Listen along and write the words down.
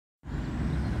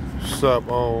what's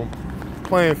up?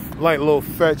 Playing light little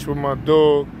fetch with my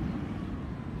dog.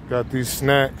 Got these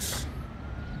snacks.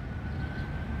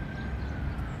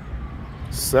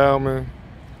 Salmon.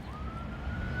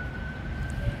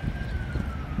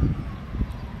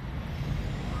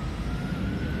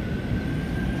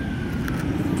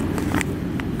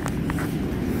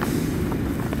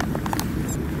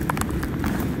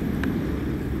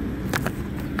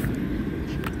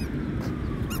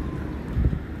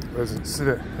 Listen, sit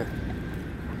there.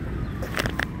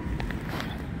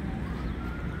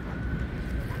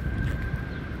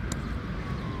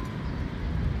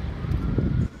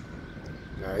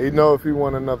 Now, he know if he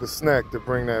want another snack to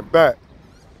bring that back.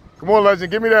 Come on,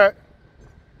 Legend, give me that.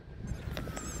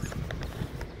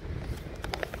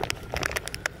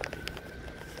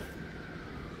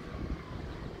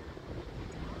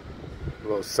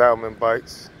 Little salmon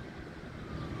bites.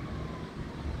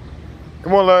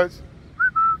 Come on, Ledge.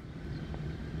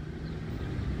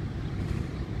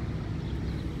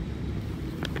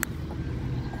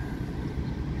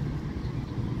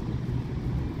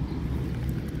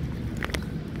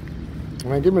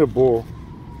 Man, give me the bowl.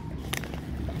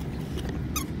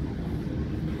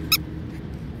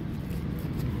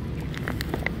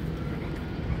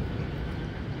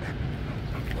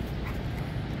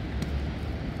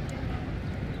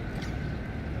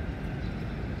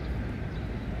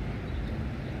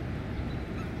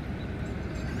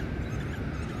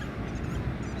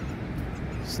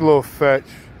 It's a little fetch,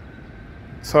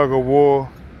 tug of war,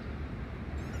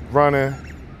 running.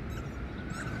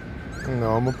 You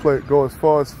know, I'm gonna go as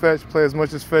far as fetch, play as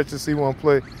much as fetch as he wanna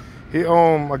play. He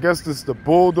I guess this is the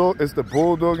bulldog. It's the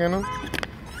bulldog in him.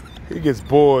 He gets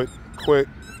bored quick.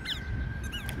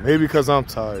 Maybe because I'm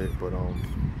tired, but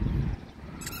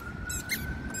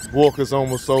walk is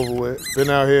almost over with.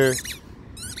 Been out here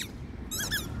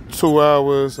 2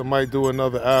 hours. I might do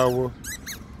another hour,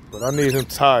 but I need him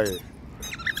tired.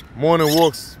 Morning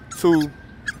walks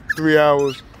 2-3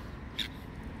 hours.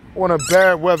 On a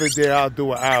bad weather day, I'll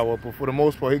do an hour, but for the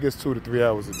most part, he gets 2 to 3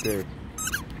 hours a day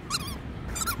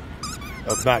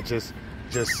of not just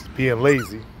being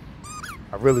lazy.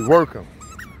 I really work him,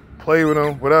 play with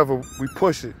him, whatever. We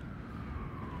push it.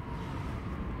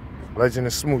 Legend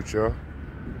and Smooch, y'all.